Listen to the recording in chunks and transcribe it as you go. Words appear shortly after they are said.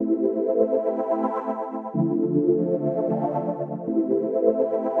Don't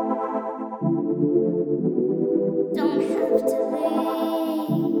have to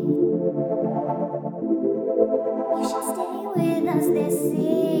leave. You should stay with us, they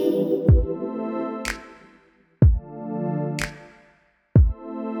see.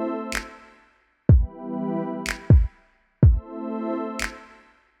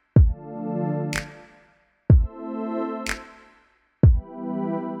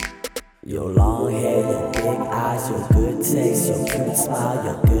 Your long hair, your big eyes, your good taste, your cute smile,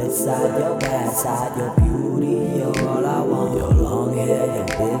 your good side, your bad side, your beauty, you're all I want. Your long hair, your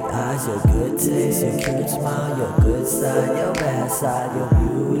big eyes, your good taste, your cute smile, your good side, your bad side, your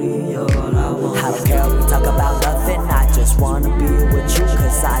beauty, you're all I want. I don't care if we talk about nothing, I just wanna be with you,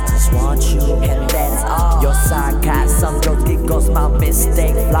 cause I just want you, and that's all. Your sarcasm, your giggles, my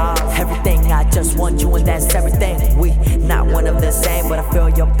mistake, flaws, everything, I just want you and that's everything. We not one of the same, but I feel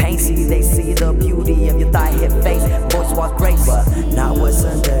your pain, see they see the beauty of your thigh hip face, voice walk grace, but not what's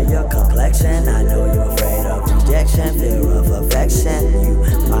under your complexion. I know you're afraid of rejection, fear of affection.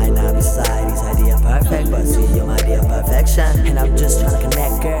 You might not be society's idea of perfect, but see you're my dear perfection, and I'm just trying to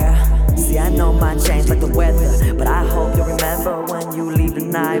connect, girl. See I know mine change like the weather, but I hope you remember when you leave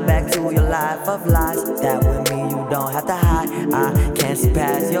tonight back to your life of lies. That with me you don't have to hide. I can't see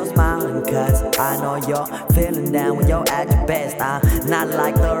past your smiling, cause I know you're feeling down when you're at your best. I'm not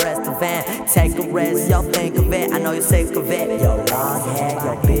like the rest of them. Take a rest, y'all think of it, I know you're sick of it. Your long hair,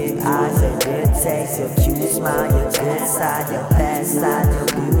 your big eyes, your good taste, your cute smile, your good side, your bad side,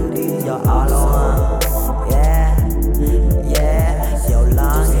 your beauty, you're all I want.